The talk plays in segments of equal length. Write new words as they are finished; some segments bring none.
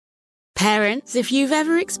Parents, if you've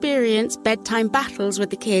ever experienced bedtime battles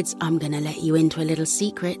with the kids, I'm going to let you into a little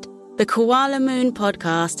secret. The Koala Moon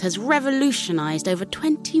podcast has revolutionized over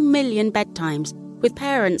 20 million bedtimes, with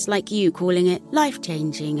parents like you calling it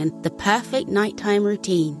life-changing and the perfect nighttime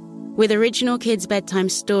routine. With original kids' bedtime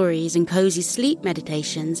stories and cozy sleep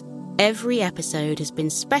meditations, every episode has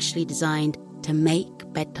been specially designed to make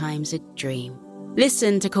bedtimes a dream.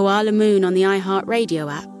 Listen to Koala Moon on the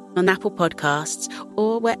iHeartRadio app, on Apple Podcasts,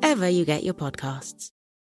 or wherever you get your podcasts.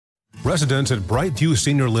 Residents at Brightview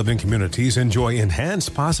Senior Living Communities enjoy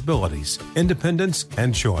enhanced possibilities, independence,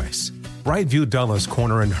 and choice. Brightview Dulles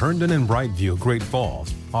Corner in Herndon and Brightview, Great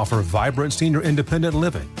Falls, offer vibrant senior independent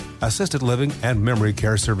living, assisted living, and memory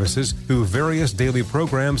care services through various daily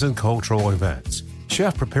programs and cultural events.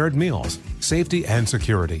 Chef-prepared meals, safety and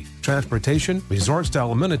security, transportation,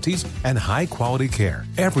 resort-style amenities, and high-quality care.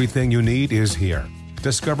 Everything you need is here.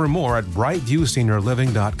 Discover more at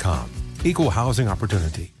brightviewseniorliving.com. Equal housing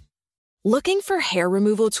opportunity. Looking for hair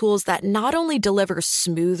removal tools that not only deliver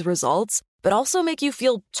smooth results, but also make you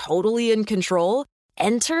feel totally in control?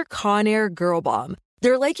 Enter Conair Girl Bomb.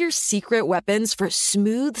 They're like your secret weapons for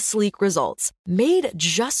smooth, sleek results, made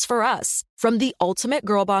just for us. From the ultimate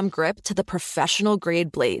Girl Bomb grip to the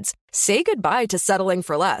professional-grade blades, say goodbye to settling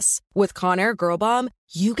for less. With Conair Girl Bomb,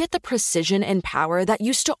 you get the precision and power that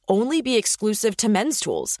used to only be exclusive to men's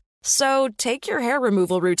tools. So take your hair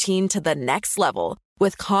removal routine to the next level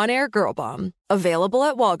with Conair Girl Bomb. Available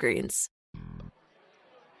at Walgreens.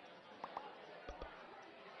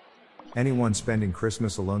 Anyone spending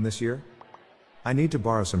Christmas alone this year? I need to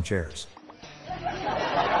borrow some chairs.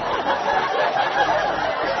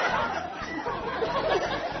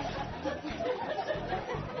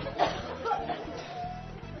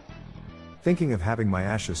 Thinking of having my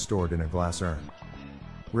ashes stored in a glass urn.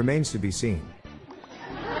 Remains to be seen.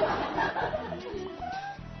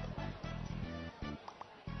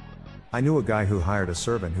 I knew a guy who hired a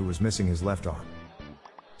servant who was missing his left arm.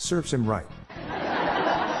 Serves him right.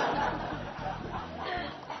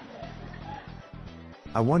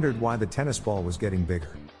 I wondered why the tennis ball was getting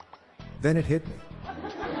bigger. Then it hit me.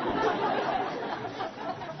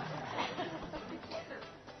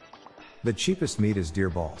 The cheapest meat is deer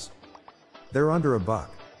balls. They're under $1.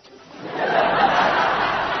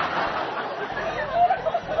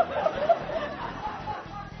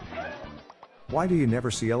 Why do you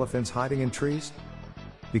never see elephants hiding in trees?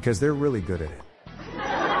 Because they're really good at it.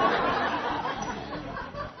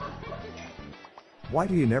 Why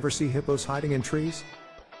do you never see hippos hiding in trees?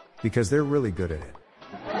 Because they're really good at it.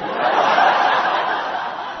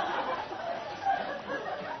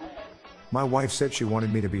 My wife said she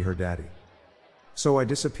wanted me to be her daddy. So I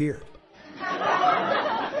disappeared.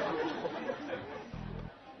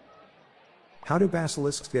 How do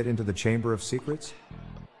basilisks get into the Chamber of Secrets?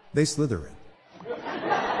 They slither in.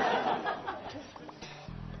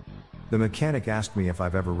 The mechanic asked me if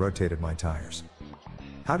I've ever rotated my tires.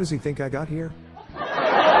 How does he think I got here?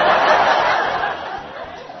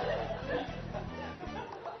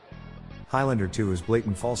 Highlander 2 is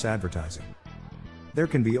blatant false advertising. There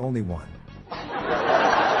can be only one.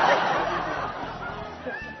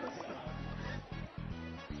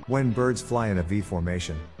 When birds fly in a V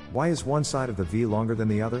formation, why is one side of the V longer than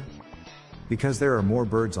the other? Because there are more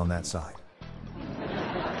birds on that side.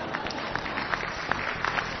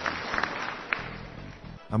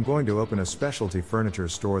 I'm going to open a specialty furniture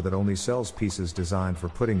store that only sells pieces designed for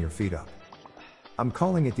putting your feet up. I'm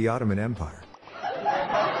calling it the Ottoman Empire.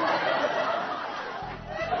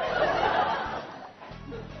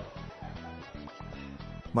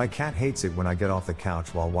 My cat hates it when I get off the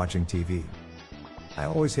couch while watching TV. I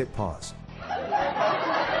always hit pause.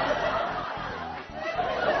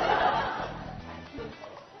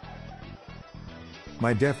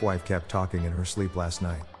 My deaf wife kept talking in her sleep last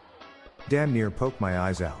night. Damn near poked my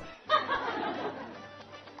eyes out.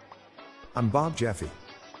 I'm Bob Jeffy.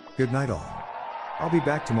 Good night all. I'll be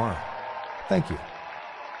back tomorrow. Thank you.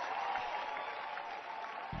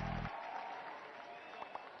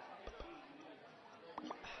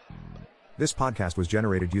 This podcast was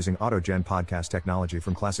generated using AutoGen podcast technology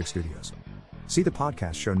from Classic Studios. See the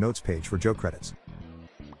podcast show notes page for joke credits.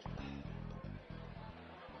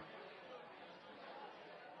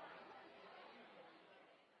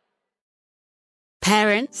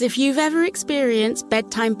 Parents, if you've ever experienced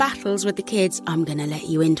bedtime battles with the kids, I'm going to let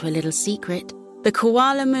you into a little secret. The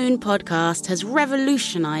Koala Moon podcast has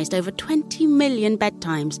revolutionized over 20 million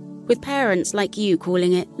bedtimes, with parents like you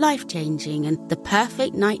calling it life-changing and the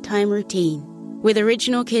perfect nighttime routine. With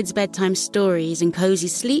original kids' bedtime stories and cozy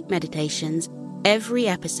sleep meditations, every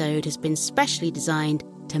episode has been specially designed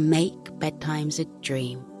to make bedtimes a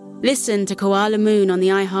dream. Listen to Koala Moon on the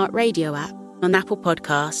iHeartRadio app, on Apple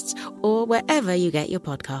Podcasts, or wherever you get your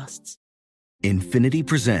podcasts. Infiniti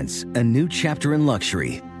presents a new chapter in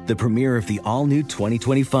luxury, the premiere of the all-new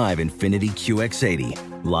 2025 Infiniti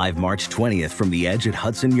QX80, live March 20th from the Edge at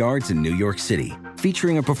Hudson Yards in New York City,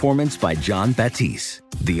 featuring a performance by Jon Batiste.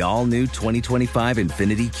 The all-new 2025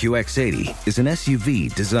 Infiniti QX80 is an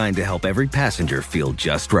SUV designed to help every passenger feel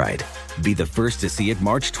just right. Be the first to see it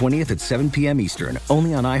March 20th at 7 p.m. Eastern,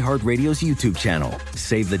 only on iHeartRadio's YouTube channel.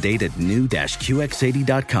 Save the date at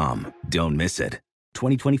new-QX80.com. Don't miss it.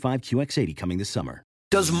 2025 QX80 coming this summer.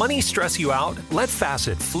 Does money stress you out? Let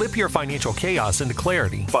Facet flip your financial chaos into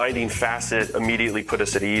clarity. Finding Facet immediately put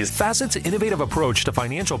us at ease. Facet's innovative approach to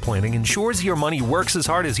financial planning ensures your money works as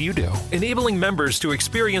hard as you do, enabling members to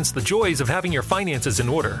experience the joys of having your finances in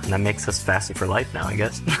order. And that makes us Facet for life now, I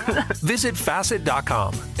guess. Visit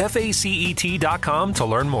Facet.com, FACET.com to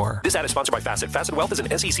learn more. This ad is sponsored by Facet. Facet Wealth is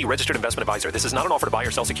an SEC registered investment advisor. This is not an offer to buy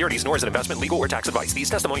or sell securities, nor is it investment, legal, or tax advice. These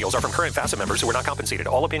testimonials are from current Facet members who are not compensated.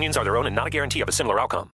 All opinions are their own and not a guarantee of a similar outcome.